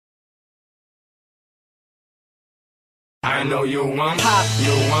I know you want pop,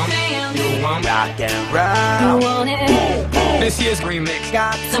 you want rock and roll. You want it? This year's remix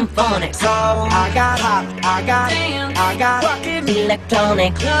Got some phonics. soul. I got pop, I got rockin'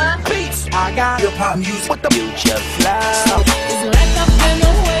 Electronic. beats. I got hip hop music with the future flow. It's like I've been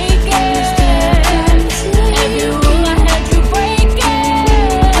awakened. Every rule I had you breaking.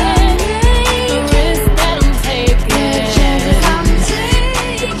 The risk that I'm taking.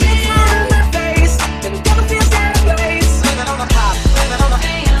 My face, and never feels out of place. Living on the pop, living on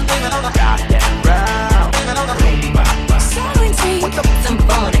the rock and roll. Rumba, with the Some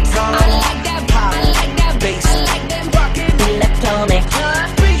phonics. I like that pop. I like that bass. I like that rockin' electronic.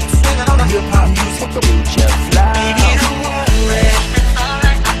 beats. Living on the hip hop music with the future flow.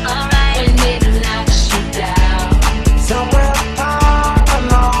 When it knocks you down. Somewhere far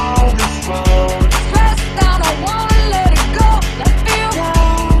along this road, Stressed out, I wanna let it go. I feel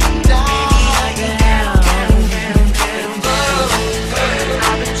down.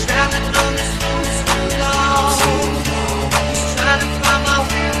 I've been traveling on this road so long, just trying to find my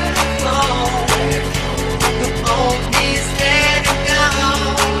way home. On these dead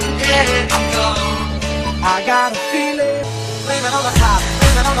and gone. I got a feeling, living on the top,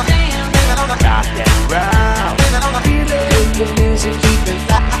 living on the rock and roll, living on the feeling. The music keeping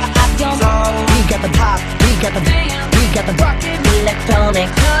fly. So we got the pop, we got the rockin' Electronic.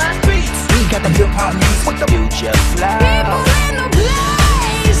 beats. We got the hip hop music with the future flow. In the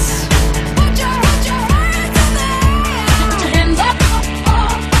place. Put your hands in the air. Put your hands up.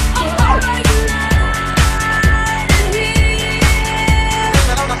 All right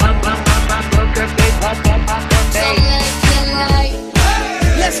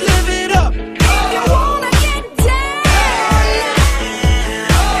Let's live it up. You wanna get down.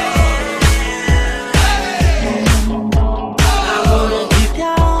 I wanna get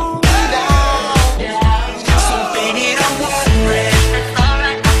down. So baby, don't worry.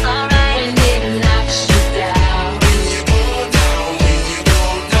 Alright. When it knocks you down.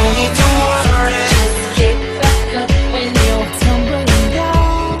 Don't need to worry. Just get back up when you're tumbling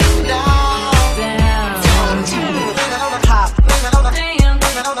down. Pop,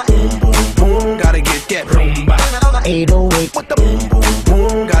 boom, boom, boom. Gotta get that rumba. 808. With the boom, boom,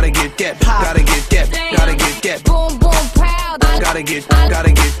 boom. Gotta get that pop. Gotta get that. Boom, boom, proud. Gotta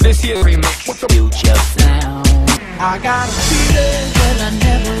get this year's remix with the future. Down. I got a feeling But I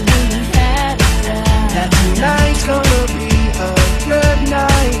never really had that tonight's gonna be a good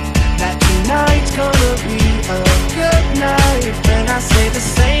night. That tonight's gonna be a good night.